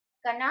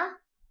Kana,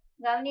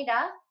 Gavnida,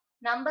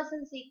 Numbers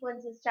and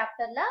Sequences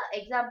chapter la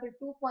example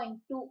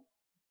 2.2.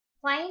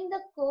 Find the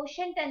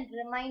quotient and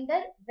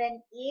remainder when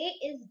A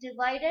is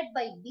divided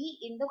by B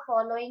in the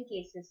following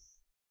cases.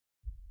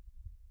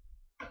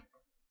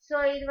 So,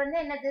 இது வந்து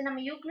என்னது நம்ம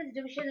Euclid's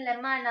division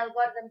lemma and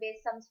algorithm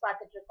based sums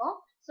பார்த்துட்டு இருக்கோம்.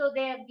 So,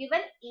 they have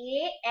given A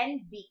and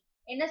B.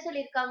 என்ன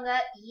சொல்லிருக்காங்க?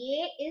 A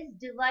is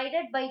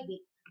divided by B,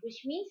 which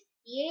means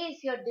A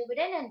is your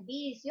dividend and B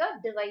is your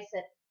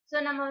divisor. So,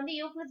 நம்ம வந்து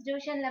Euclid's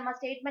division lemma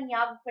statement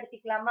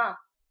ஞாபகப்படுத்திக்கலாமா?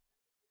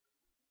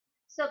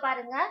 So,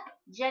 பாருங்க,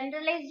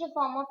 generalized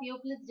form of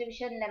Euclid's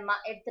division lemma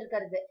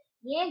எடுத்திருக்கிறது.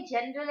 ஏன்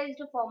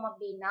generalized form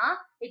அப்படின்னா,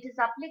 it is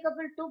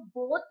applicable to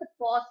both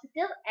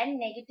positive and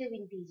negative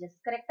integers.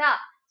 Correct?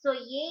 So,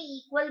 A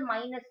equal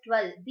minus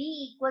 12, B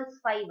equals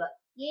 5,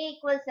 A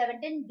equals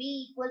 17, B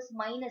equals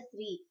minus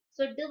 3.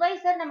 So,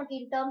 divisor நமக்கு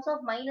in terms of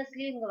minus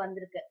 3 இங்க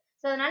வந்திருக்கு.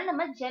 So, அதனால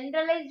நம்ம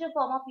generalized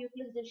form of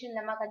Euclid's division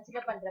lemma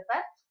consider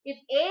பண்றப்ப, if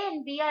A and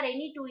B are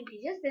any two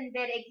integers, then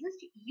there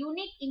exist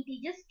unique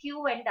integers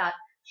Q and R,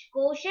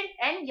 quotient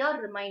and your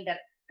remainder.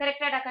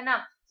 Correct டக்கனா?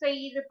 So,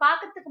 இது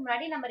பார்க்கிறதுக்கு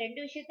முன்னாடி நம்ம ரெண்டு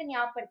விஷயத்தை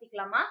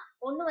ஞாபகப்படுத்திக்கலாமா?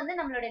 ஒன்னு வந்து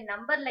நம்மளோட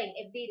நம்பர் லைன்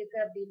எப்படி இருக்கு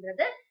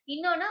அப்படின்றது,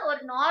 இன்னொன்னு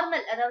ஒரு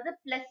நார்மல், அதாவது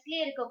பிளஸ்லயே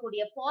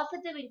இருக்கக்கூடிய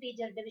பாசிட்டிவ்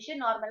இன்டிஜர்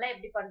டிவிஷன் நார்மலா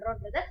எப்படி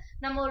பண்றோம்ன்றது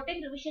நம்ம ஒரு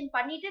டைம் ரிவிஷன்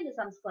பண்ணிட்டு இந்த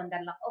சம்ஸ்க்கு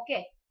வந்துடலாம். ஓகே,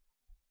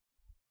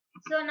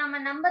 சோ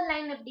நம்ம நம்பர்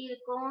லைன் எப்படி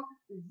இருக்கும்?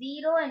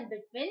 0 and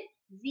between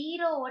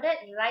 0 ஓட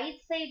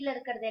ரைட் சைடுல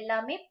இருக்கிறது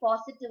எல்லாமே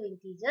பாசிட்டிவ்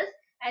இன்டிஜர்ஸ்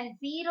and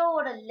 0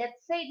 ஓட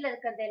லெஃப்ட் சைடுல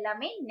இருக்கிறது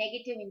எல்லாமே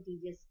நெகட்டிவ்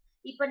இன்டிஜர்ஸ்.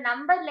 இப்ப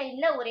நம்பர்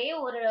லைன்ல ஒரே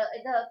ஒரு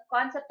இத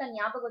கான்செப்ட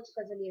ஞாபகம்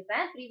வச்சுக்க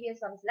சொல்லியிருப்பேன்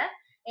ப்ரீவியஸ் சம்ஸ்ல.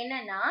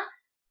 என்னன்னா,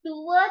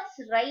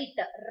 டுவர்ட்ஸ்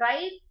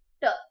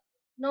ரைட்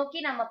நோக்கி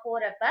நம்ம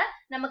போறப்ப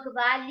நமக்கு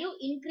வேல்யூ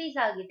இன்க்ரீஸ்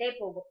ஆகிட்டே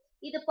போகும்.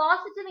 இது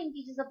பாசிட்டிவ்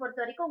இன்டிஜர்ஸை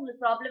பொறுத்த வரைக்கும்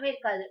உங்களுக்கு ப்ராப்ளமே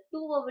இருக்காது.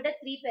 2 விட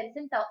 3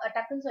 பெருசு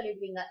டக்குன்னு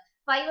சொல்லிடுவீங்க,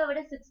 5 விட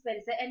 6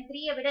 பெருசு and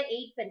 3 விட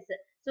 8 பெருசு.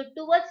 ஸோ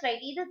டுவர்ட்ஸ்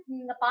ரைட், இது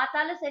நீங்க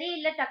பார்த்தாலும் சரி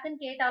இல்ல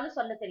டக்குன்னு கேட்டாலும்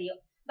சொல்ல தெரியும்.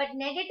 பட்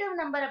நெகட்டிவ்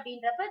நம்பர்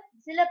அப்படின்றப்ப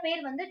சில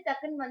பேர் வந்து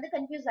டக்குன்னு வந்து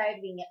கன்ஃபியூஸ்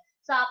ஆயிடுவீங்க.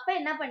 சோ அப்ப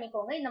என்ன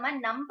பண்ணிக்கோங்க, இந்த மாதிரி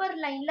நம்பர்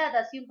லைன்ல அதை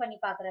அசியூம் பண்ணி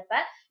பாக்குறப்ப,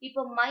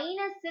 இப்போ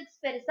 -6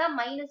 பெருசா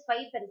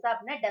 -5 பெருசா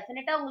அப்படின்னா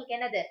டெஃபினட்டா உங்களுக்கு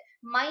என்னது,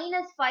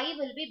 -5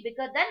 will be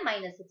bigger than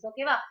 -6.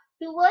 ஓகேவா?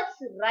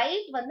 டுவர்ட்ஸ்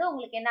ரைட் வந்து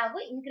உங்களுக்கு என்ன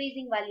ஆகும்,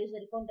 இன்க்ரீசிங் வேல்யூஸ்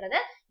இருக்கும்ன்றத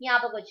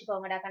ஞாபகம்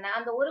வச்சுக்கோங்கடா கண்ணா.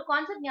 அந்த ஒரு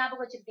கான்செப்ட்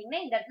ஞாபகம் வச்சுக்கிட்டீங்கன்னா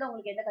இந்த இடத்துல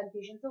உங்களுக்கு எந்த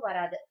கன்ஃபியூஷன்ஸும்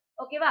வராது.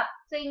 ஓகேவா?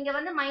 சோ இங்க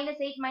வந்து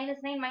 -8,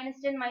 -9,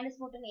 -10,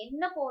 -14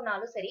 என்ன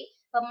போனாலும் சரி,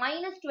 இப்ப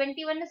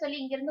 -21 சொல்லி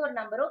இங்க இருந்து ஒரு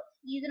நம்பரும்,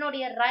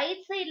 இதனுடைய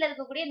ரைட் சைடுல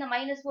இருக்கக்கூடிய இந்த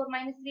 -4,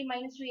 -3,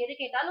 -2 எது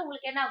கேட்டாலும்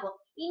உங்களுக்கு என்ன ஆகும்,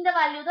 இந்த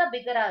வேல்யூ தான்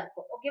பிகரா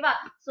இருக்கும். ஓகேவா?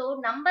 சோ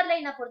நம்பர்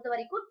லைனை பொறுத்த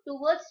வரைக்கும்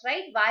towards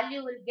right value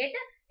will get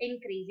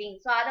increasing.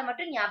 So அதை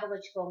மட்டும் ஞாபகம்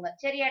வச்சுக்கோங்க.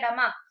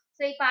 சரியாடாமா?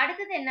 சோ இப்ப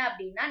அடுத்தது என்ன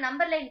அப்படின்னா,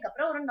 நம்பர் லைனுக்கு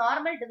அப்புறம் ஒரு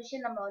நார்மல்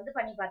டிவிஷன் நம்ம வந்து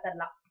பண்ணி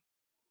பார்த்திடலாம்.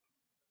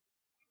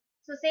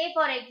 So say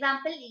for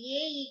example A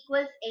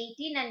equals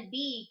 18 and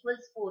B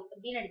equals 4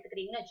 அப்படின்னு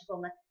எடுத்துக்கிறீங்கன்னு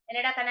வச்சுக்கோங்க.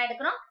 என்னடா கண்ணா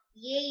எடுக்கிறோம்?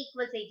 A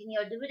equals 18,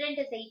 your dividend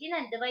is 18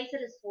 and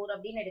divisor is 4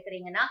 அப்படின்னு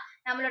எடுக்கிறீங்கன்னா,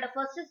 நம்மளோட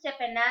ஃபர்ஸ்ட்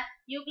ஸ்டெப் என்ன?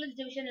 Euclid's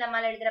division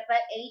lemma எழுதுறப்ப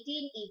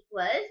 18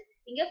 equals,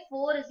 இங்க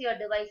 4 is your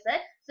divisor.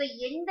 So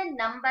எந்த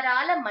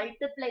நம்பரால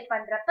மல்டிப்ளை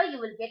பண்றப்ப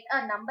you will get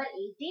a number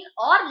 18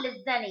 or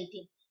less than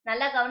 18.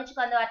 நல்லா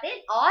கவனிச்சுக்கோ அந்த வார்த்தை,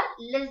 or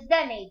less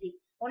than 18.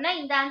 ஒன்னா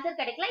இந்த ஆன்சர்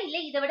கிடைக்கலாம், இல்ல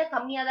இதை விட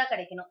கம்மியா தான்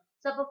கிடைக்கணும்.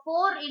 So அப்ப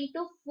 4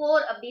 into 4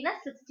 அப்படின்னா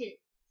 16,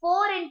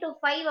 4 into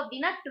 5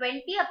 அப்படின்னா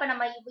 20. அப்ப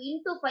நம்ம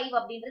into 5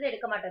 அப்படின்றது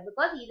எடுக்க மாட்டோம்,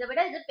 பிகாஸ் இதை விட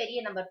இது பெரிய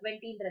நம்பர்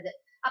 20ன்றது.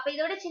 அப்ப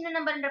இதை விட சின்ன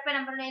நம்பர்ன்றப்ப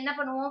நம்ம என்ன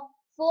பண்ணுவோம்,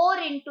 4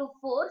 into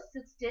 4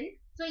 16.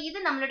 சோ இது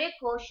நம்மளுடைய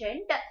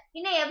கோஷன்ட்.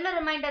 இன்னும் எவ்வளவு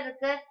ரிமைண்டர்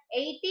இருக்கு?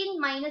 18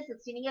 minus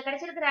 16. நீங்க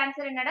கிடைச்சிருக்கிற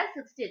ஆன்சர் என்னடா?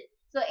 16.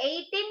 So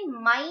 18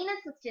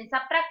 minus 16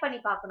 சப்ட்ராக்ட் பண்ணி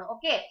பார்க்கணும்.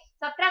 ஓகே,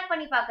 சப்ட்ராக்ட்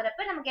பண்ணி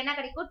பார்க்கறப்ப நமக்கு என்ன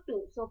கிடைக்கும்? 2.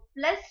 So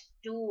plus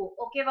 2.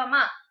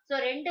 ஓகேவாமா? சோ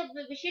ரெண்டு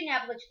விஷயம்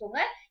ஞாபகம்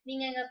வச்சுக்கோங்க.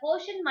 நீங்க இங்க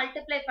கோஷன்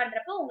மல்டிப்ளை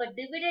பண்றப்ப உங்க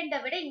டிவிடெண்டை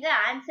விட இங்க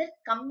ஆன்சர்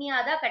கம்மியா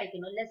தான்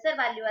கிடைக்கணும், லெஸர்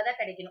வேல்யூவா தான்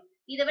கிடைக்கணும்,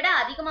 இதை விட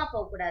அதிகமா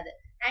போக கூடாது.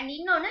 அண்ட்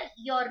இன்னொன்னு,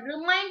 your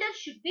remainder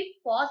should be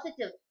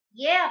positive.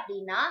 ஏன்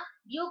அப்படின்னா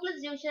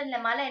Euclid's division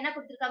lemma என்ன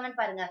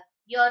கொடுத்திருக்காங்கன்னு பாருங்க,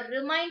 your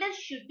remainder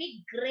should be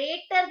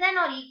greater than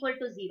or equal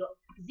to 0.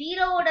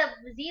 0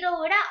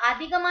 விட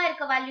அதிகமா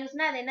இருக்க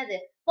வேல்யூஸ்னா அது என்னது?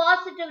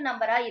 பாசிட்டிவ்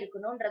நம்பரா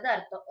இருக்கணும்ன்றது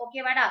அர்த்தம்.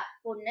 ஓகேவாடா?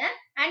 ஒன்னு.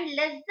 And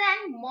less than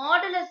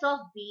modulus of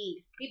b.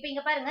 இப்போ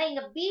இங்க பாருங்க,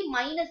 இங்க b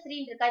 -3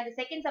 இருக்கா, இந்த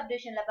செகண்ட்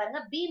சப்டிவிஷன்ல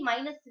பாருங்க b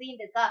 -3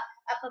 இருக்கா.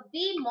 அப்ப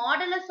b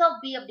modulus of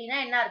b அப்படின்னா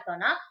என்ன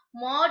அர்த்தம்னா,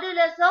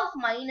 modulus of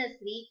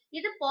 -3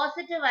 இது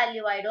பாசிட்டிவ்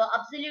வேல்யூ ஆயிடும்,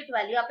 அப்சல்யூட்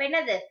வேல்யூ. அப்ப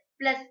என்னது?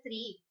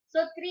 +3. சோ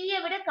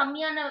 3 விட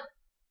கம்மியான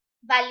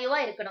வேல்யூவா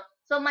இருக்கணும்.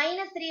 சோ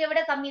 -3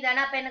 விட கம்மி தானே,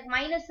 அப்ப எனக்கு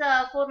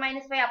 -4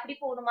 -5 அப்படி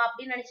போகணுமா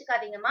அப்படின்னு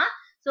நினைச்சுக்காதீங்கம்மா.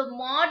 சோ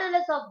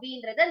மாடுலஸ் ஆஃப்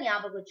bன்றத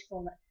ஞாபகம்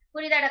வச்சுக்கோங்க.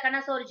 புரியுதாடா கண்ணா?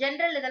 சோ ஒரு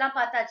ஜெனரல் இதெல்லாம்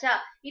பார்த்தாச்சா?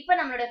 இப்ப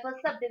நம்மளுடைய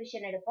ஃபர்ஸ்ட்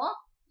சப்டிவிஷன் எடுப்போம்.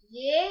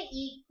 A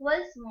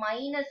equals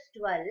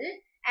 -12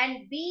 and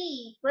B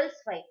equals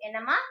 5.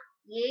 என்னம்மா?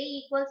 A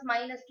equals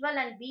 -12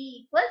 and B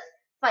equals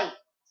 5.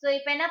 So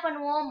இப்ப என்ன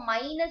பண்ணுவோம்?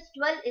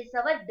 -12 is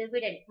our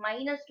dividend.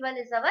 -12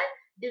 is our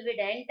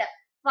dividend.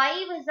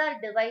 5 is our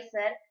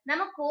divisor.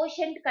 நம்ம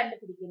quotient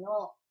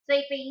கண்டுபிடிக்கணும். சோ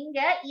இப்ப இங்க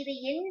இது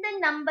எந்த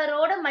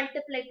நம்பரோட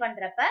மல்டிப்ளை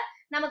பண்றப்ப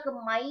நமக்கு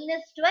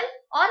 -12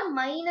 ஆர்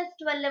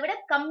 -12 விட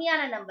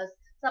கம்மியான நம்பர்ஸ்.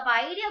 சோ அப்ப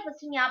ஐடியா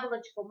ஃபர்ஸ்ட் ஞாபகம்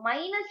வச்சுக்கோ.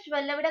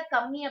 -12 விட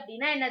கம்மி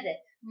அப்படின்னா என்னது?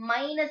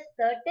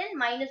 -13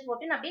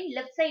 -14 அப்படின்னு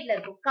லெஃப்ட் சைட்ல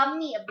இருக்கும்.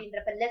 கம்மி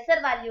அப்படின்றப்ப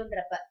லெசர்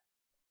வேல்யூன்றப்ப.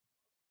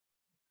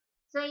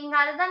 சோ இங்க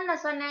அதுதான்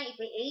நான் சொன்னேன்.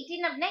 இப்ப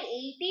 18 அப்படின்னா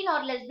 18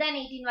 ஆர் லெஸ் than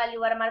 18 வேல்யூ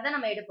வர மாதிரி தான்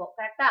நம்ம எடுப்போம்.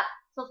 கரெக்டா?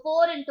 சோ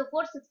 4 into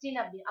 4 16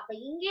 அப்படி. அப்ப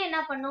இங்க என்ன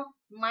பண்ணும்?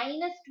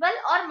 -12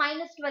 ஆர்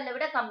 -12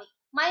 விட கம்மி.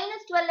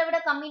 -12 விட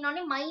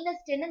கம்மினோடனே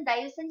 -10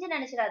 தயவு செஞ்சு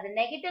நினைச்சிடாது.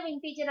 நெகட்டிவ்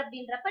இன்டீஜர்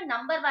அப்படின்றப்ப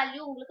நம்பர்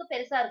வேல்யூ உங்களுக்கு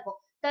பெருசா இருக்கும்.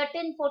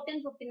 13 14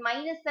 15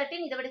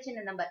 -13 இதை விட சின்ன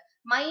நம்பர்,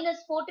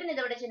 -14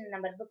 இதை விட சின்ன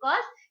நம்பர்.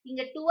 பிகாஸ்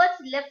இங்க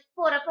டுவர்ட்ஸ் லெஃப்ட்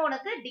போறப்ப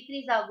உனக்கு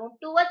டிக்ரீஸ் ஆகும்,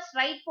 டுவர்ட்ஸ்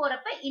ரைட்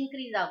போறப்ப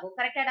இன்க்ரீஸ் ஆகும்.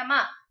 கரெக்டாடாமா?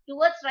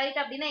 டுவர்ட்ஸ் ரைட்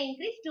அப்படின்னா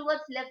இன்க்ரீஸ்,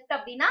 டுவர்ட்ஸ் லெஃப்ட்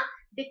அப்படின்னா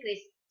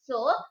டிக்ரீஸ். சோ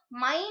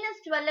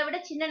 -12 விட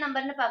சின்ன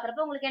நம்பர்னு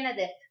பாக்குறப்ப உங்களுக்கு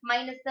என்னது?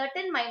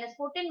 -13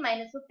 -14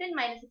 -15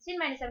 -16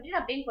 -17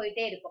 அப்படின்னு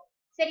போயிட்டே இருக்கும்.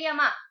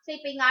 சரியாமா? சோ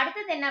இப்ப இங்க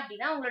அடுத்தது என்ன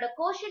அப்படின்னா உங்களோட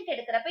கோஷன்ட்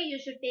எடுக்கிறப்ப you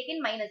should take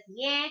in minus.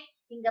 ஏன்?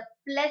 இங்க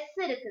பிளஸ்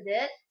இருக்குது.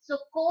 சோ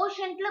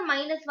கோஷன்ட்ல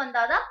மைனஸ்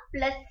வந்தாதான்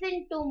plus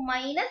into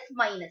minus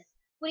minus.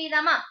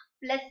 புரியுதாமா?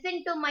 Plus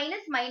into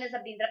minus minus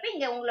அப்படின்றப்ப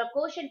இங்க உங்களோட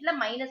கோஷன்ட்ல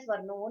மைனஸ்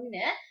வரணும்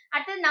ஒண்ணு.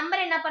 அடுத்தது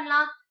நம்பர் என்ன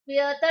பண்ணலாம்?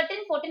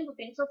 13 14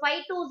 15. so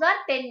 5 2s are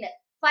 10,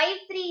 5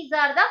 3s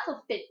are the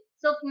 15.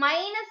 so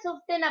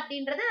 -15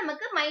 அப்படின்றது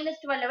நமக்கு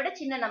 -12 விட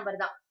சின்ன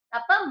நம்பர் தான்.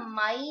 அப்ப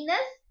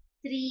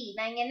 -3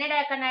 நான் இங்க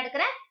என்ன கண்ணா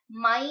எடுக்கிறேன்?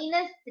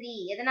 -3.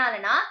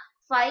 எதனாலனா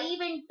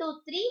 5 into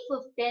 3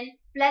 15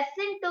 plus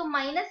into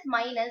minus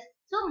minus,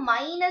 so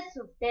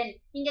 -15.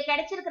 இங்க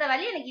கிடைச்சிருக்கிற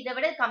வேல்யூ எனக்கு இதை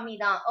விட கம்மி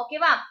தான்.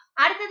 ஓகேவா?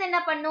 அடுத்தது என்ன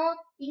பண்ணும்?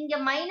 இங்க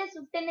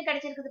 -15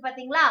 கிடைச்சிருக்குது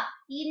பாத்தீங்களா?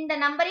 இந்த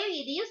நம்பரையும்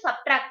இதையும்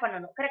சப்ட்ராக்ட்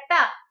பண்ணணும்.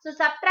 கரெக்டா? சோ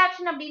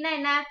சப்ட்ராக்ஷன் அப்படின்னா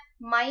என்ன?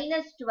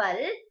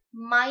 -12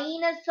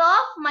 minus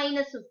of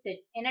 -15.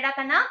 என்னடா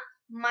கண்ணா?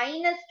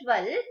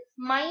 -12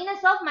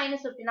 minus of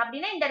 -15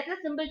 அப்படின்னா இந்த இடத்துல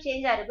சிம்பிள்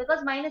சேஞ்ச் ஆயிடும்.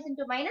 Because minus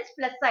into minus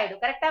plus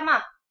ஆயிடும். கரெக்டாமா?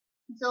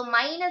 So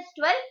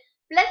 -12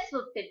 plus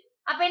 15.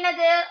 அப்ப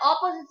என்னது?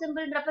 Opposite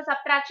சிம்பிள்ன்றப்ப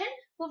subtraction.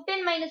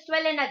 15 minus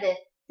 12 என்னது?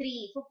 3.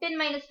 15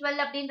 minus 12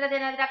 அப்படின்றது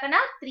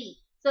என்னதுடாக்கனா? 3.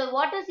 So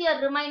what is your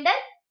remainder?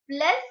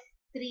 Plus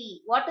 3.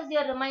 What is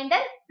your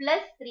remainder?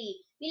 Plus 3.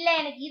 இல்ல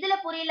எனக்கு இதுல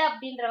புரியல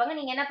அப்படின்றவங்க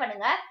நீங்க என்ன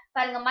பண்ணுங்க?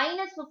 பாருங்க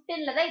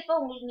 -15ல தான் இப்போ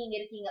உங்களுக்கு நீங்க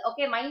இருக்கீங்க.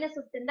 ஓகே,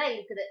 -15 தான்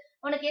இருக்குது.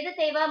 உனக்கு எது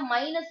தேவை?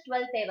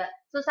 -12 தேவை.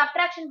 சோ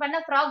சப்ட்ராக்ஷன்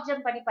பண்ண ஃப்ராக்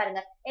ஜம்ப் பண்ணி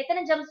பாருங்க.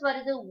 எத்தனை ஜம்ப்ஸ்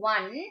வருது?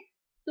 1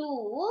 2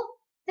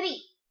 3.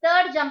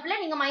 தேர்ட் ஜம்ப்ல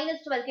நீங்க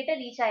 -12 கிட்ட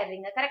ரீச்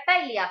ஆயிடுறீங்க. கரெக்டா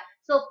இல்லையா?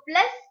 So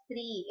plus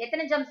 3.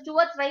 எத்தனை ஜம்ப்ஸ்?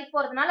 டுவர்ட்ஸ் ரைட்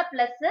போறதுனால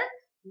plus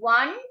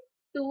 1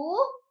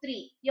 2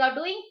 3. you are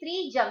doing 3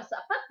 jumps.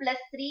 அப்ப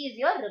பிளஸ் 3 is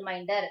your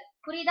remainder.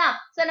 புரியுதா?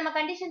 சோ நம்ம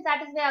கண்டிஷன்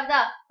சாட்டிஸ்ஃபை ஆகுதா?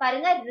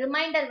 பாருங்க,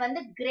 ரிமைண்டர் வந்து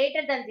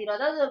greater than 0,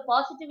 அதாவது ஒரு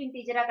பாசிட்டிவ்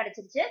இன்டிஜரா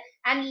கிடைச்சிருச்சு.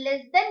 and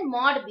less than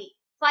mod b.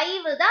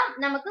 5 தான்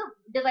நமக்கு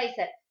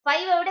டிவைசர்.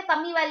 5 விட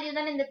கம்மி வேல்யூ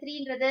தானே இந்த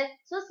 3ன்றது.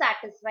 So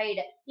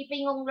satisfied. இப்போ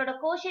இங்க உங்களோட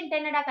கோஷன்ட்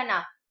என்னடா கண்ணா?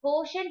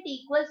 Quotient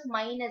equals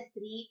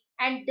 -3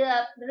 and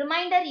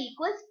remainder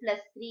equals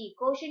 +3.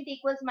 Quotient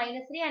equals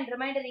 -3 and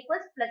remainder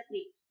equals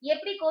 +3.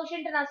 எப்படி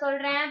quotient நான்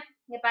சொல்றேன்?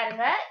 இங்க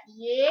பாருங்க,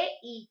 A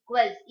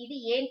equals, இது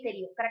ஏன்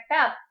தெரியும்.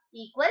 கரெக்டா?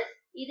 equals,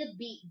 இது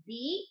B.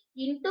 B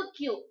into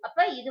Q.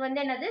 அப்ப இது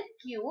வந்து என்னது?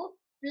 Q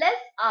plus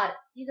R.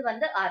 இது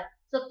வந்து R.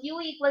 So Q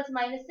equals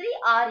 -3,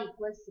 R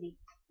equals 3.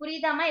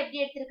 புரியுதாமா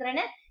எப்படி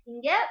எடுத்திருக்கிறேன்னு?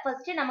 இங்க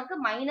ஃபர்ஸ்ட் நமக்கு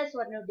மைனஸ்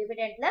வரணும்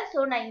டிவிடெண்ட்ல. சோ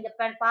நான் இங்க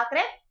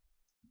பாக்குறேன்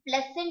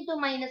பிளஸ் இன்டு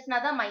மைனஸ்னா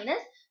தான்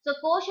மைனஸ். சோ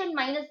கோஷன்ட்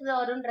மைனஸ்ல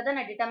வரும்ன்றத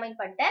நான் டிட்டர்மைன்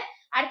பண்ணிட்டேன்.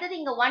 அடுத்தது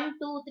இங்க 1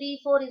 2 3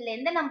 4 இதுல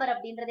எந்த நம்பர்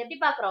அப்படின்றது எப்படி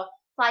பாக்குறோம்?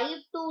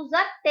 5 2s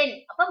are 10.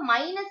 அப்ப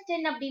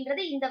 -10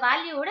 அப்படின்றது இந்த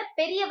வேல்யூவோட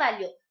பெரிய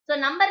வேல்யூ. சோ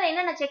நம்பர்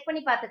என்ன நான் செக்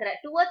பண்ணி பாத்துக்கிறேன்.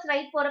 டுவர்ட்ஸ்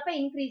ரைட் போறப்ப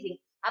இன்க்ரீசிங்.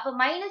 அப்ப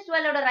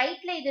 -12 ஓட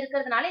ரைட்ல இது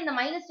இருக்கிறதுனால இந்த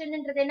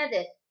 -10ன்றது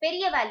என்னது?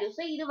 பெரிய வேல்யூ.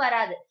 சோ இது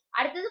வராது.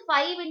 அடுத்தது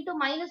 5 into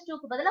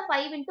 -2க்கு பதிலா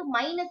 5 into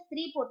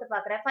 -3 போட்டு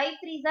பாக்குறேன். 5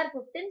 3s are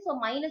 15. so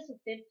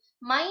 -15.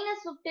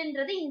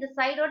 -15ன்றது இந்த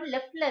சைடோட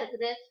லெஃப்ட்ல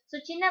இருக்குது. சோ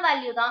சின்ன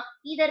வேல்யூ தான்.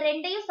 இத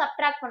ரெண்டையும்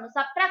சப்ட்ராக்ட் பண்ணும்.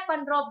 சப்ட்ராக்ட்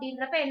பண்றோம்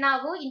அப்படின்றப்ப என்ன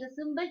ஆகும்? இந்த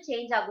சிம்பிள்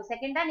சேஞ்ச் ஆகும்.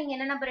 செகண்டா நீங்க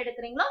என்ன நம்பர்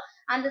எடுக்கிறீங்களோ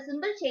அந்த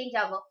சிம்பிள் சேஞ்ச்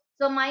ஆகும்.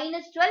 So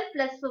 -12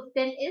 plus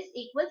 15 is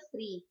equals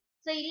 3.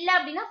 So இல்ல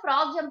அப்படின்னா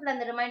ஃப்ராக் ஜம்ப்ல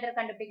அந்த ரிமைண்டர்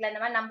கண்டுபிடிக்கலாம்.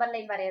 இந்த மாதிரி நம்பர்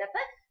லைன் வரையறப்ப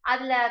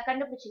அதுல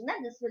கண்டுபிடிச்சீங்கன்னா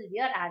this will be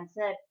your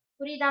answer.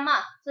 புரியுதாமா?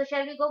 So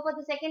shall we go for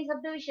the second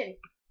subdivision?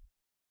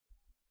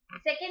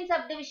 Second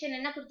subdivision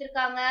என்ன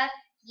கொடுத்திருக்காங்க?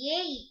 A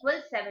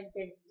equals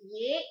 17.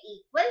 A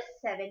equals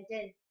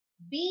 17.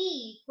 B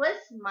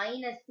equals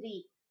 -3.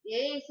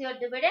 A is your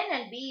dividend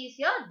and B is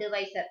your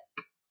divisor.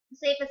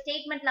 So இப்ப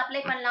ஸ்டேட்மெண்ட்ல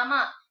apply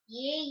பண்ணலாமா?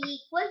 A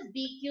equals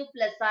BQ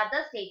plus R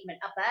the statement.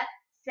 அப்ப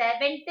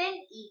 17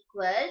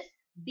 equals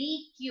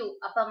BQ.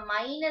 அப்ப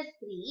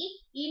 -3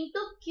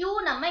 into Q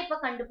நம்ம இப்ப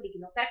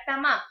கண்டுபிடிக்கணும்.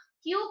 கரெக்டாமா?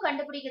 Q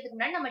கண்டுபிடிக்கிறதுக்கு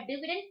முன்னாடி நம்ம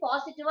டிவிடெண்ட்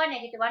பாசிட்டிவா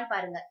நெகட்டிவான்னு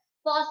பாருங்க.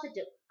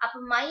 பாசிட்டிவ். அப்ப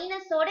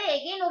மைனஸோட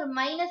எகைன் ஒரு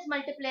minus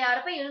multiply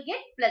ஆறப்ப you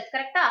get plus.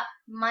 கரெக்டா?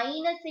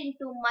 Minus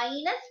into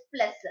minus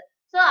plus.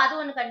 So அது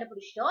ஒன்னு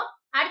கண்டுபிடிச்சிட்டோம்.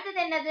 அடுத்தது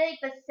என்னது?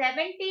 இப்ப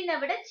 17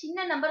 விட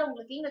சின்ன நம்பர்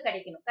உங்களுக்கு இங்க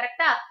கிடைக்கணும்.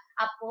 கரெக்டா?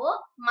 அப்போ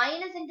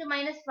மைனஸ் இன்டு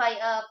மைனஸ்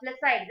 5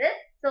 பிளஸ் ஆயிடுது.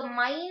 சோ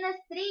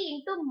 -3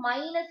 இன்டு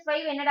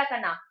 -5 என்னடா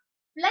கண்ணா?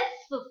 பிளஸ்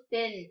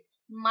 15.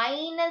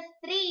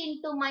 -3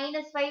 இன்டு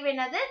 -5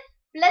 என்னது?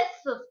 பிளஸ்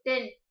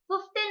 15.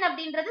 15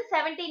 அப்படின்றது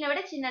 17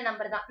 விட சின்ன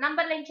நம்பர் தான்.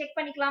 நம்பர் லைன் செக்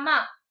பண்ணிக்கலாமா?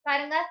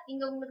 பாருங்க,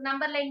 இங்க உங்களுக்கு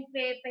நம்பர் லைன்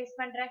பேஸ்ட்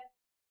பண்றேன்.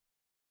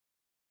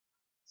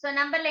 சோ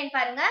நம்பர் லைன்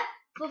பாருங்க,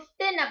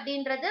 15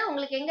 அப்படின்றது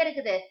உங்களுக்கு எங்க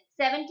இருக்குது?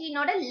 17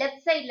 ஓட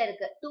லெஃப்ட் சைடுல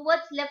இருக்கு.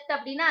 டுவர்ட்ஸ் லெஃப்ட்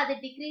அப்படின்னா அது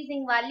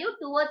டிக்ரீசிங் வேல்யூ,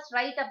 டுவர்ட்ஸ்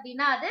ரைட்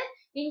அப்படின்னா அது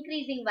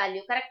இன்க்ரீசிங்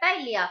வேல்யூ. கரெக்டா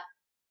இல்லையா?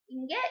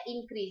 இங்க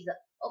இன்க்ரீஸ்.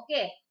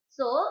 ஓகே,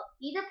 சோ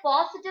இது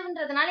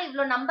பாசிட்டிவ்ன்றதுனால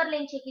இவ்ளோ நம்பர்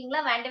லைன்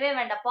செக்கிங்லாம் வேண்டவே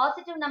வேண்டாம்.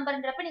 பாசிட்டிவ்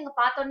நம்பர்ன்றப்ப நீங்க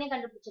பார்த்த உடனே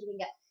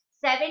கண்டுபிடிச்சிருவீங்க.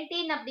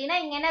 17 அப்படின்னா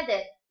இங்க என்னது?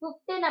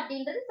 15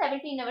 அப்படின்றது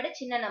 17 விட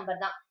சின்ன நம்பர்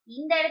தான்.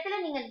 இந்த இடத்துல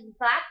நீங்க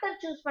ஃபேக்டர்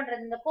சூஸ்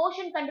பண்றது, இந்த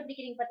கோஷன்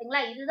கண்டுபிடிக்கிறீங்க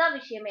பாத்தீங்களா? இதுதான்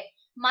விஷயமே.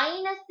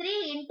 -3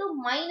 இன்டு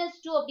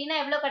 -2 அப்படின்னா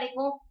எவ்வளவு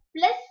கிடைக்கும்?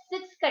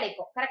 +6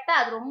 கிடைக்கும். கரெக்டா?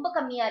 அது ரொம்ப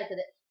கம்மியா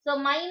இருக்குது. சோ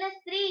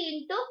 -3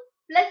 இன்டு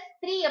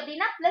 +3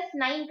 அப்படின்னா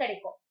 +9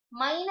 கிடைக்கும்.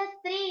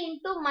 -3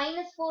 இன்டு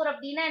 -4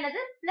 அப்படின்னா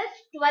என்னது?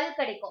 +12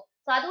 கிடைக்கும்.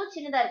 சோ அதுவும்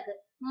சின்னதா இருக்கு.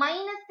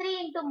 -3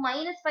 இன்டு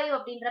 -5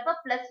 அப்படின்றப்ப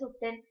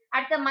 +15.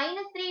 அடுத்த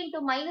 -3 இன்டு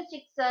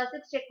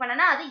 -6 செக்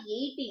பண்ணனா அது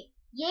 18.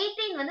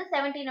 18 வந்து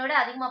 17 விட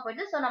அதிகமா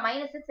போயிடுது. சோ நான்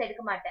 -6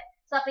 எடுக்க மாட்டேன்.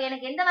 சோ அப்ப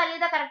எனக்கு எந்த வேல்யூ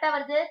தான் கரெக்டா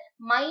வருது?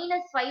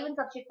 -5 ன்னு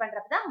சப்ஸ்டிட்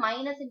பண்றப்ப தான்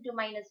minus into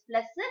minus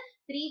plus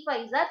 3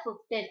 5s are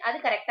 15. அது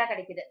கரெக்டா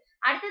கிடைக்குது.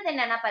 அடுத்தது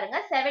என்னன்னா பாருங்க,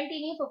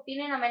 17யும்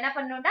 15யும் நம்ம என்ன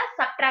பண்ணணும்னா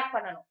சப்ட்ராக்ட்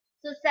பண்ணணும்.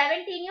 சோ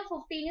 17யும்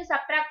 15யும்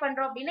சப்ட்ராக்ட்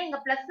பண்றோம் அப்படின்னா இங்க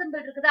பிளஸ்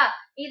சிம்பிள் இருக்குதா?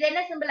 இது என்ன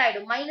சிம்பிள்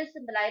ஆயிடும்? மைனஸ்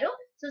சிம்பிள் ஆயிடும்.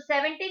 So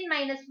 17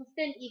 minus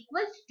 15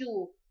 equals 2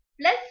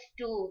 plus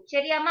 2.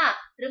 சரியாமா?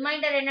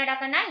 Reminder என்னடா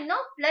கண்ணா?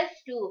 இன்னும் plus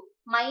 2.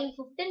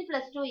 15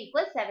 plus 2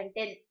 equals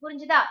 17.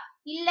 புரிஞ்சுதா?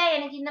 இல்ல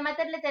எனக்கு இந்த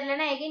மெத்தட்ல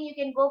தெரியலனா again you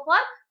can go for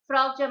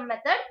frog jump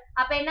method.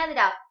 அப்ப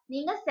என்னதுடா?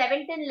 நீங்க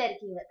 17ல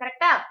இருக்கீங்க.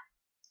 கரெக்டா?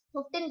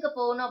 15க்கு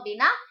போகணும்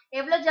அப்படின்னா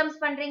எவ்வளவு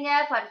ஜம்ப்ஸ் பண்றீங்க?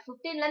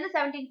 15ல இருந்து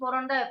 17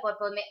 போறோம் தான்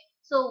எப்பவுமே.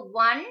 சோ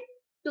 1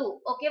 2.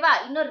 ஓகேவா?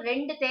 இன்னும்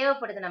 2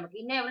 தேவைப்படுது நமக்கு.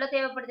 இன்னும் எவ்வளவு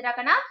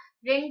தேவைப்படுதுடாக்கனா?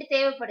 2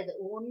 தேவைப்படுது.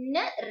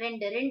 1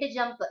 2 2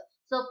 ஜம்ப்.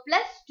 சோ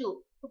 +2.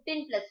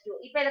 15 +2.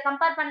 இப்ப இத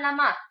கம்பேர்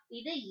பண்ணலாமா?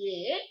 இது A,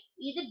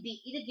 இது B.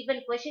 இது given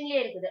questionலயே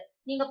இருக்குது.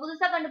 நீங்க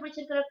புதுசா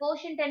கண்டுபிடிச்சிருக்கிற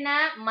கோஷன்ட் என்ன?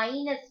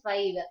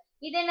 -5.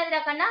 இது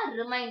என்னதுடாக்கனா?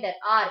 Reminder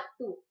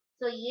R2.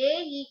 So A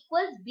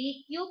equals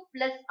BQ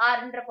plus R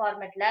ன்ற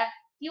ஃபார்மட்ல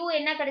Q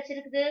என்ன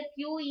கிடைச்சிருக்குது?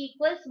 Q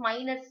equals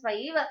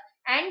 -5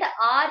 and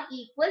R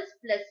equals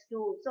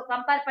 +2. So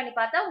compare பண்ணி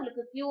பார்த்தா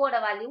உங்களுக்கு Q ஓட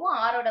வேல்யூவும்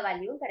R ஓட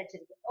வேல்யூவும்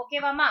கிடைச்சிருக்கு.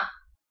 ஓகேவாமா?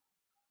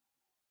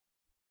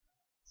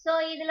 So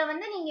இதுல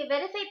வந்து நீங்க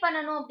வெரிஃபை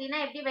பண்ணணும் அப்படின்னா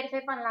எப்படி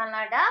வெரிஃபை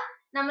பண்ணலாம்லாடா?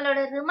 நம்மளோட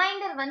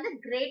ரிமைண்டர் வந்து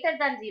greater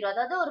than 0.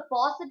 அதாவது ஒரு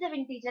பாசிட்டிவ்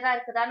இன்டிஜரா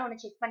இருக்குதான்னு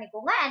ஒன்னு செக்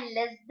பண்ணிக்கோங்க and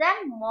less than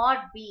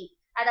mod B.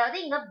 அதாவது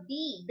இங்க B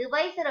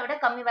டிவைசரை விட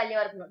கம்மி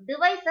வேல்யூவா இருக்கணும்.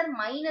 டிவைசர்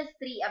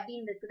 -3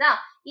 அப்படின்னு இருக்குதா?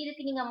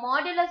 இதுக்கு நீங்க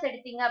மாடுலஸ்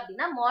எடுத்தீங்க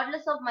அப்படின்னா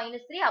மாடுலஸ் ஆஃப்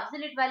 -3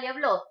 அப்சல்யூட் வேல்யூ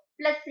எவ்வளோ?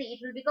 +3. It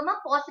will become a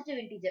positive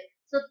integer.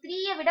 So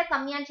 3 விட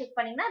கம்மியான்னு செக்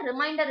பண்ணீங்கன்னா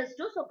ரிமைண்டர் is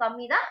 2. So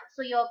கம்மி தான்.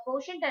 So your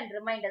quotient and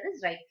remainder is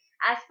right.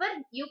 As per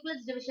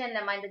Euclid's division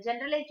lemma, இந்த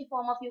generalized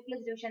form of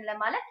Euclid's division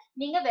lemmaல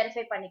நீங்க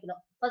verify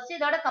பண்ணிக்கணும். First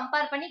இதோட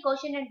compare பண்ணி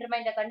quotient and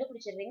remainder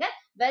கண்டுபிடிச்சிடுறீங்க.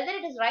 Whether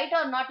it is right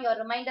or not your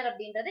remainder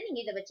அப்படின்றத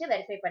நீங்க இதை வச்சு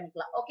verify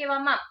பண்ணிக்கலாம்.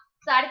 ஓகேவாமா?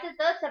 So அடுத்து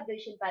third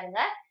subdivision பாருங்க.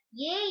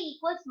 A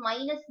equals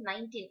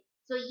 -19.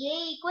 So A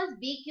equals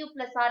BQ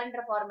plus R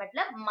என்ற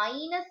ஃபார்மட்ல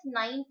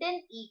 -19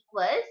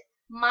 equals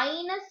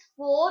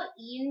 -4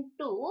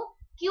 into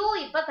Q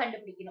இப்ப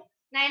கண்டுபிடிக்கணும்.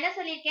 நான் என்ன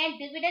சொல்லியிருக்கேன்?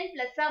 டிவிடெண்ட்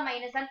பிளஸ்ஸா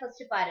மைனஸா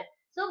ஃபர்ஸ்ட் பாரு.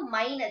 சோ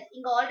மைனஸ்,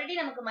 இங்க ஆல்ரெடி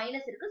நமக்கு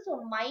மைனஸ் இருக்கு. So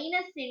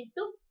minus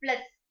into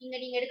plus. இங்க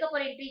நீங்க எடுக்க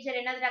போற இன்டீஜர்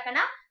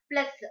என்னதுடாக்கனா?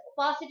 பிளஸ்.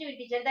 பாசிட்டிவ்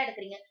இன்டீஜர் தான்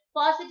எடுக்கிறீங்க.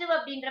 பாசிட்டிவ்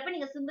அப்படின்றப்ப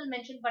நீங்க சிம்பிள்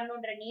மென்ஷன்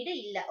பண்ணுன்ற நீடு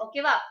இல்ல.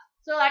 ஓகேவா?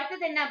 சோ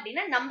அடுத்தது என்ன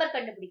அப்படின்னா நம்பர்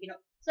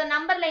கண்டுபிடிக்கணும். சோ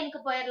நம்பர்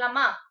லைனுக்கு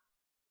போயிடலாமா?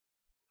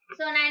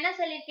 சோ நான் என்ன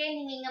சொல்லியிருக்கேன்?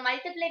 நீங்க இங்க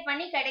மல்டிப்ளை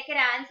பண்ணி கிடைக்கிற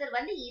ஆன்சர்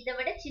வந்து இதை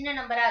விட சின்ன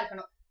நம்பரா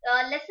இருக்கணும்.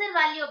 லெஸர்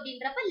வேல்யூ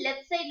அப்படின்றப்ப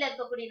லெஃப்ட் சைட்ல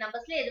இருக்கக்கூடிய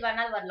நம்பர்ஸ்ல எது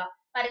வேணாலும் வரலாம்.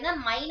 பாருங்க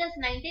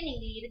 -19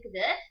 இங்க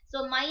இருக்குது. சோ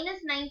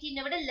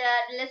 -19 விட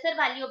லெஸர்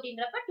வேல்யூ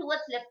அப்படின்றப்ப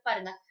டுவர்ட்ஸ் லெஃப்ட்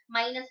பாருங்க.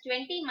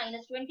 -20,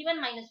 -21,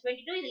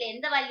 -22 இதுல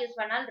எந்த வேல்யூஸ்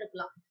வேணாலும்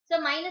இருக்கலாம். சோ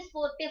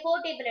 -4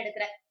 டேபிள்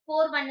எடுக்கிறேன்.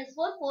 4 1 is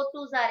 4, 4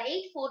 2s are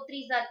 8, 4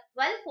 3s are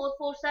 12, 4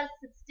 4s are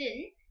 16.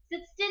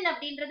 16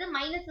 அப்படின்றது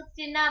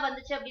 -16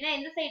 வந்துச்சு அப்படின்னா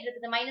எந்த சைடு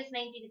இருக்குது?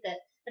 -19க்கு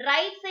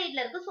ரைட்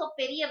சைடுல இருக்கு. சோ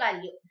பெரிய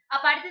வேல்யூ.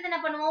 அப்ப அடுத்தது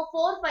என்ன பண்ணுவோம்?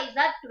 4 5s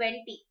are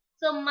 20.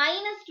 சோ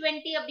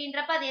 -20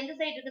 அப்படின்றப்ப அது எந்த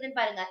சைடு இருக்குதுன்னு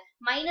பாருங்க.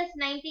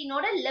 -19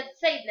 ஓட லெஃப்ட்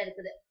சைடுல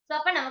இருக்குது. சோ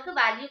அப்ப நமக்கு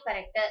வேல்யூ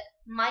கரெக்ட்.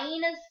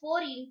 -4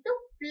 into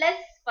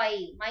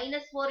 +5.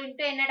 -4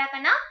 into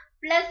என்னடாக்கனா?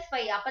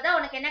 +5. அப்பதான்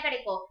உனக்கு என்ன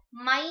கிடைக்கும்?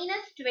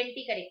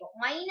 -20 கிடைக்கும்.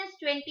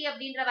 -20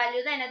 அப்படின்ற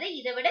வேல்யூ தான் என்னது?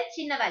 இதை விட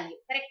சின்ன வேல்யூ.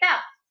 கரெக்டா?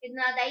 இது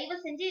நான் தயவு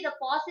செஞ்சு இதை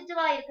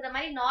பாசிட்டிவா இருக்கிற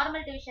மாதிரி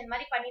நார்மல் டிவிஷன்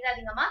மாதிரி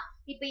பண்ணிடாதீங்கம்மா.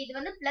 இப்ப இது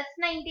வந்து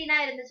 +19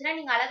 இருந்துச்சுன்னா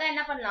நீங்க அழகா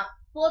என்ன பண்ணலாம்?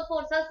 4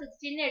 4s are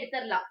 16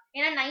 எடுத்துடலாம்.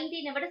 ஏன்னா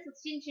 19 விட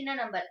 16 சின்ன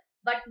நம்பர்.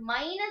 பட்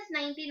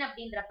 -19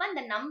 அப்படின்றப்ப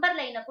அந்த நம்பர்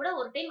லைனை கூட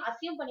ஒரு டைம்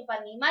அசியூம் பண்ணி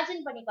பாருங்க,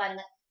 இமேஜின் பண்ணி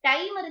பாருங்க.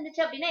 டைம்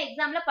இருந்துச்சு அப்படின்னா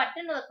எக்ஸாம்ல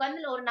பட்டுன்னு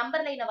உட்காந்து ஒரு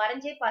நம்பர் லைனை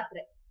வரைஞ்சே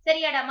பாத்துரு.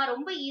 சரியாடாமா?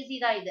 ரொம்ப ஈஸி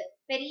தான் இது.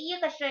 பெரிய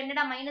கஷ்டம்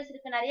என்னடா மைனஸ்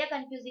இருக்கு நிறைய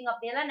கன்ஃபியூசிங்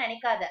அப்படியெல்லாம்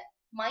நினைக்காத.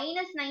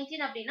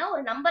 -19 அப்படின்னா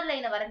ஒரு நம்பர்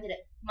லைனை வரைஞ்சிரு.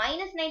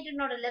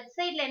 -19 லெஃப்ட்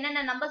சைட்ல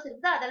என்னென்ன நம்பர்ஸ்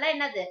இருக்குதோ அதெல்லாம்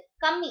என்னது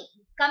கம்மி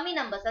கம்மி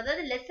நம்பர்ஸ்,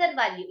 அதாவது லெசர்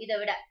வேல்யூ இதை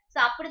விட. சோ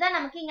அப்படிதான்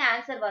நமக்கு இங்க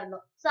ஆன்சர்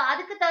வரணும். சோ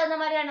அதுக்கு தகுந்த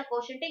மாதிரியான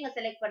கோஷன்ட் இங்க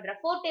செலக்ட் பண்றேன்.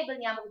 4 டேபிள்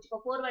ஞாபகம் வச்சுக்கோ.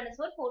 4 1 is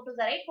 4, 4 2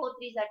 is 8, 4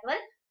 3 is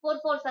 12, 4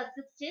 4 is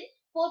 16,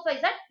 4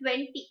 5 is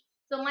 20.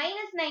 So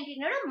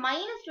 -19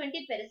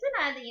 -20 பெருசு,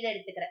 நான் இதை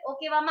எடுத்துக்கிறேன்.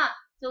 ஓகேவாமா?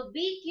 சோ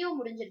BQ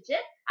முடிஞ்சிருச்சு.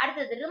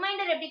 அடுத்தது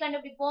ரிமைண்டர் எப்படி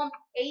கண்டுபிடிப்போம்?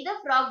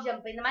 எய்தர் ஃப்ராக்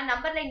ஜம்ப், இந்த மாதிரி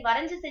நம்பர் லைன்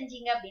வரைஞ்சு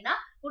செஞ்சீங்க அப்படின்னா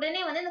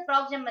உடனே வந்து இந்த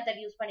ஃப்ராக் ஜம்ப்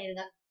மெத்தட் யூஸ்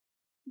பண்ணிருங்க.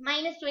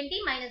 -20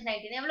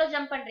 -19 எவ்வளவு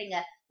ஜம்ப் பண்றீங்க?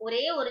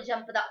 ஒரே ஒரு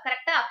ஜம்ப் தான்.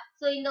 கரெக்டா?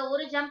 சோ இந்த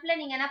ஒரு ஜம்ப்ல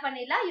நீங்க என்ன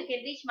பண்ணிடலாம், யூ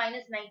கேன் ரீச்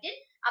 -19.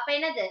 அப்ப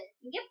என்னது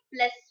இங்க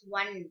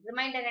 +1.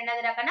 ரிமைண்டர்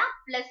என்னதுடாக்கனா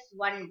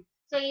 +1.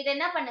 சோ இது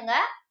என்ன பண்ணுங்க,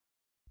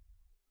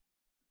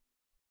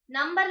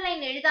 நம்பர்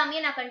லைன்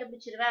எழுதாமையே நான்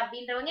கண்டுபிடிச்சிருவேன்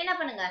அப்படின்றவங்க என்ன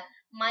பண்ணுங்க,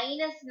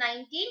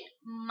 -19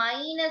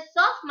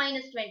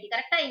 -20.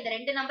 கரெக்டா? இந்த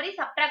ரெண்டு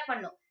நம்பரையும் சப்ட்ராக்ட்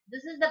பண்ணும்.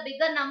 This is the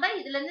bigger number,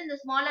 இதுல இருந்து இந்த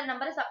ஸ்மாலர்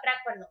நம்பரை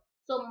சப்ட்ராக்ட் பண்ணும்.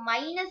 So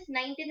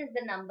 -19 is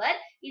the number.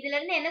 இதுல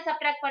இருந்து என்ன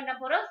சப்ட்ராக்ட் பண்ண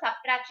போறோம்?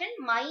 சப்ட்ராக்ஷன்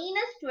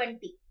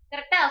 -20.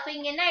 கரெக்டா? சோ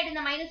இங்க என்ன ஆயிடும்,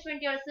 இந்த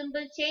 -20 யோட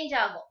சிம்பிள் சேஞ்ச்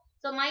ஆகும்.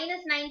 சோ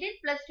 -19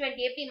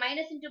 +20 எப்படி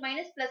மைனஸ் இன்டு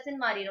மைனஸ் பிளஸ்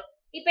மாறிடும்.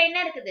 இப்போ என்ன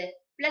இருக்குது,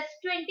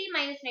 +20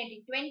 -19,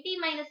 20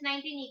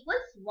 -19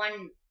 equals 1.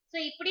 சோ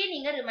இப்படியே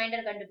நீங்க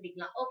ரிமைண்டர்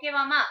கண்டுபிடிக்கலாம்.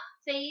 ஓகேவாமா?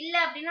 சோ இல்ல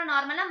அப்படின்னா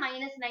நார்மலா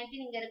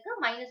 -19 இங்க இருக்கு,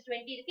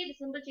 -20 இருக்கு, இது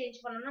சிம்பிள்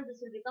சேஞ்ச் பண்ணனும்னா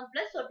this will become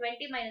plus. so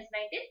 20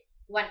 -19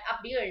 1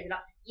 அப்படியே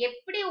எழுதலாம்.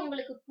 எப்படி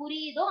உங்களுக்கு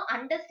புரியுதோ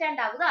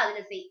அண்டர்ஸ்டாண்ட் ஆகுதோ அதுல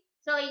செய்.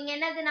 சோ இங்க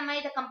என்னது, நம்ம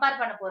இத கம்பேர்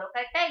பண்ண போறோம்.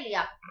 கரெக்ட்டா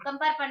இல்லையா?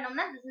 கம்பேர்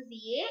பண்ணோம்னா this is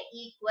a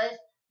equals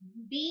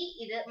b,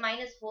 இது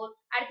 -4,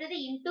 அடுத்தது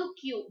into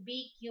q,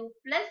 bq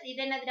plus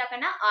இது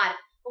என்னதுடாக்கனா r.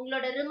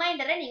 உங்களோட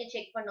ரிமைண்டரை நீங்க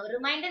செக் பண்ணனும்.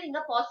 ரிமைண்டர்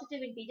இங்க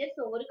பாசிட்டிவ் இன்டிஜர்,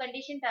 சோ ஒரு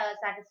கண்டிஷன்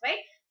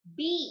சாட்டிஸ்ஃபைட்.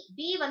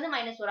 b வந்து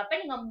 -4, அப்ப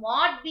நீங்க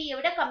mod b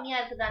விட கம்மியா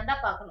இருக்குதான்னு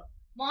தான் பார்க்கணும்.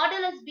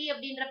 மாடுலஸ் b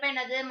அப்படின்றப்ப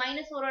என்னது,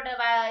 -4 ஓட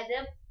இது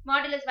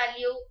modulus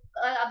value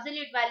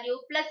absolute value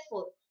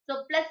 +4. So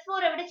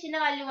 +4 விட சின்ன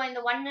வேல்யூவா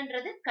இந்த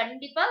 1ன்றது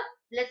கண்டிப்பா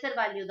லெசர்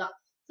வேல்யூ தான்.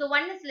 So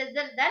 1 is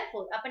lesser than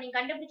 4. அப்ப நீங்க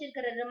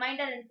கண்டுபிடிச்சிருக்கிற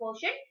ரிமைண்டர் அண்ட்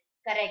கோஷன்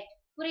கரெக்ட்.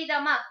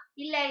 புரியுதாமா?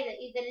 இல்ல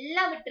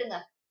இதெல்லாம் விட்டுருங்க.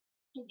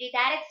 இப்படி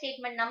டைரக்ட்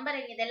ஸ்டேட்மெண்ட் நம்பர்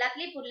இது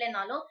எல்லாத்துலயும்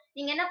புரியலனாலும்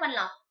நீங்க என்ன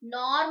பண்ணலாம்,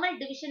 நார்மல்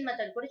டிவிஷன்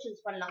மெத்தட் கூட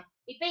சூஸ் பண்ணலாம்.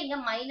 இப்போ இங்க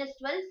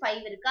 -12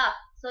 5 இருக்கா?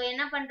 சோ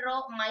என்ன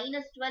பண்றோம்,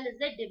 -12 is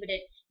the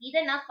dividend.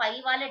 இத நான்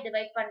 5 ஆல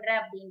டிவைட் பண்றேன்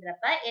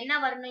அப்படின்றப்ப என்ன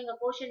வரணும், இங்க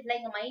கோஷன்ட்ல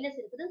இங்க மைனஸ்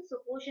இருக்குது. சோ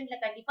கோஷன்ட்ல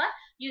கண்டிப்பா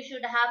you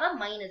should have a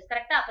minus.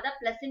 கரெக்ட்டா? அப்பதான்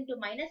பிளஸ் இன்டு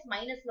மைனஸ்,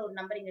 மைனஸ்ல ஒரு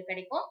நம்பர் இங்க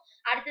கிடைக்கும்.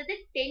 அடுத்தது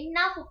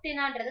 10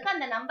 15ன்றதுக்கு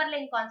அந்த நம்பர்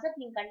லைன்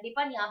கான்செப்ட் நீங்க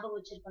கண்டிப்பா ஞாபகம்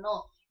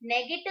வச்சிருக்கணும்.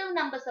 நெகட்டிவ்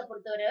நம்பர்ஸை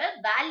பொறுத்தவரை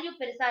வேல்யூ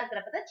பெருசா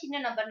இருக்கிறப்பதான் சின்ன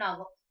நம்பர்னு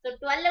ஆகும். சோ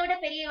 12 விட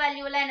பெரிய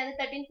வேல்யூ எல்லாம் என்னது,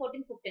 13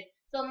 14 15.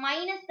 சோ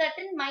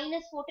 -13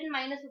 -14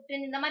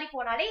 -15 இந்த மாதிரி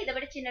போனாலே இதை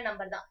விட சின்ன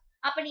நம்பர் தான்.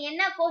 அப்ப நீ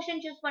என்ன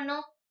கோஷன் சூஸ்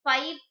பண்ணும்,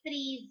 5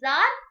 3s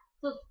are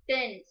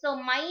 15. சோ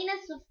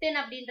 -15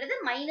 அப்படின்றது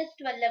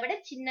 -12 விட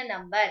சின்ன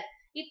நம்பர்.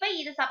 இப்ப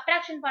இது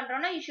சப்ட்ராக்ஷன்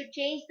பண்றோம்னா you should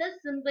change the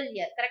symbol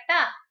here.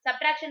 கரெக்ட்டா?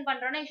 சப்ட்ராக்ஷன்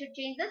பண்றோம்னா you should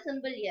change the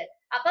symbol here.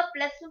 அப்ப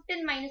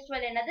 +15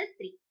 -12 என்னது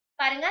 3.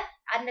 பாருங்க,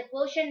 அந்த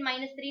கோஷன்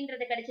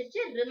 -3ன்றது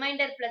கிடைச்சிருச்சு,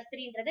 ரிமைண்டர்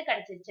 +3ன்றது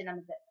கிடைச்சிருச்சு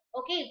நமக்கு.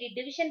 ஓகே, இப்படி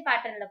டிவிஷன்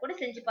பேட்டர்ன்ல கூட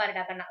செஞ்சு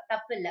பாருடா கண்ணா,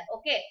 தப்பு இல்ல.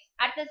 ஓகே,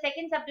 அடுத்து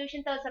செகண்ட்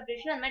சப்டிவிஷன், தேர்ட்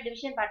சப்டிவிஷன் அந்த மாதிரி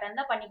டிவிஷன்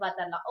பேட்டர்ன்ல பண்ணி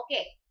பார்த்தரலாம். ஓகே,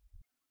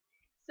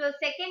 சோ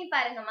செகண்ட்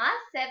பாருங்கம்மா,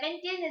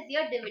 17 is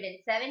your dividend.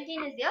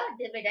 17 is your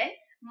dividend.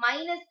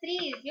 -3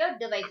 is your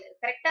divisor.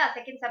 கரெக்ட்டா?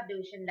 செகண்ட்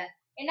சப்டிவிஷன்ல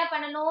என்ன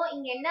பண்ணணும்,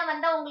 இங்க என்ன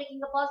வந்தா உங்களுக்கு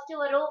இங்க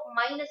பாசிட்டிவ் வரும்,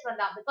 மைனஸ்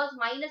வந்தா, because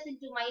minus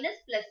into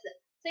minus plus.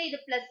 So இது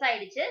பிளஸ்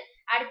ஆயிடுச்சு.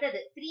 அடுத்தது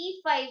 3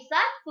 5s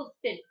are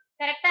 15.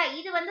 கரெக்ட்டா?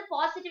 இது வந்து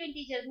பாசிட்டிவ்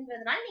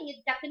இன்டிஜர்ன்றதுனால நீங்க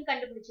டக்குன்னு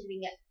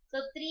கண்டுபிடிச்சிருவீங்க. So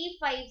 3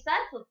 5s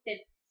are 15.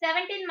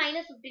 17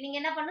 -15 நீங்க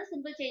என்ன பண்ணணும்,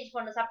 சிம்பிள் சேஞ்ச்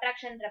பண்ணணும்.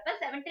 சப்ட்ராக்ஷன்றப்ப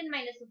 17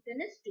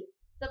 -15 is 2.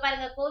 சோ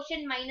பாருங்க,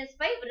 கோஷன்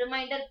 -5,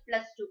 ரிமைண்டர்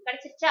 +2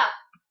 கிடைச்சிருச்சா?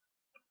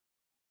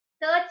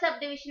 தேர்ட்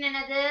சப்டிவிஷன்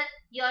என்னது,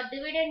 your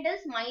dividend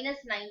is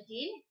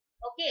 -19.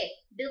 Okay,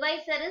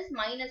 divisor is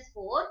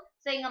 -4.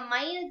 So இங்க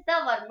மைனஸ்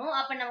தான் வரணும்.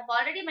 அப்ப நமக்கு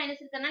ஆல்ரெடி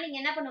மைனஸ் இருக்கறனால நீங்க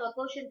என்ன பண்ணுவ,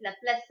 கோஷன்ட்ல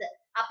பிளஸ்.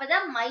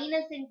 அப்பதான்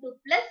மைனஸ் இன்டு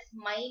பிளஸ்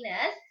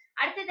மைனஸ்.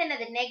 அடுத்தது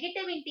என்னது,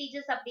 நெகட்டிவ்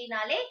இன்டீஜர்ஸ்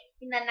அப்படினாலே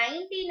இந்த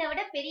 19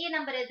 விட பெரிய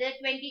நம்பர் எது,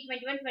 20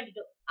 21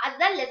 22.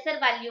 அதுதான்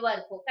லெசர் வேல்யூவா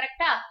இருக்கும்.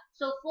 கரெக்ட்டா?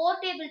 சோ 4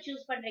 டேபிள்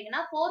சூஸ்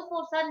பண்றீங்கன்னா 4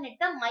 4s are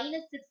நெட்டா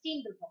 -16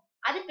 இருக்கும்.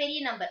 அது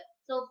பெரிய number.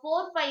 So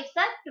 4 5s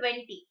are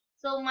 20.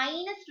 So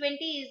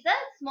 -20 is the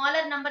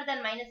smaller number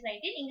than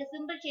 -19. இங்க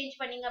சிம்பிள் சேஞ்ச்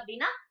பண்ணீங்க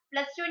அப்படின்னா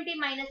 +20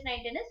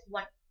 -19 is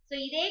 1. So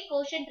இதே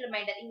கோஷன்ட்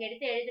ரிமைண்டர் இங்க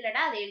எடுத்து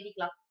எழுதலனா அதை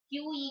எழுதிக்கலாம்.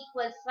 Q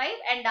equals 5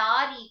 and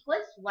R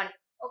equals 1.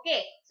 Okay,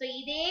 so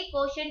இதே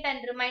கோஷன்ட்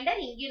அண்ட் ரிமைண்டர்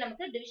இங்கேயும்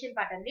நமக்கு டிவிஷன்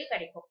பேட்டர்ன்லயும்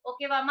கிடைக்கும்.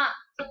 ஓகேவாமா?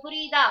 சோ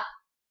புரியுதா?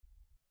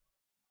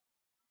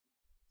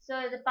 சோ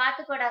இது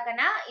பாத்துக்கோடா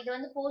கண்ணா. இது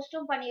வந்து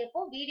போஸ்டும்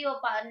பண்ணிருப்போம். வீடியோ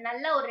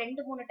நல்லா ஒரு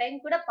 2-3 டைம்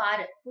கூட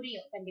பாரு,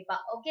 புரியும் கண்டிப்பா.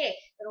 ஓகே,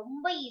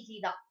 ரொம்ப ஈஸி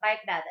தான்,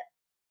 பயப்படாத.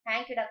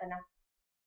 தேங்க்யூடா கண்ணா.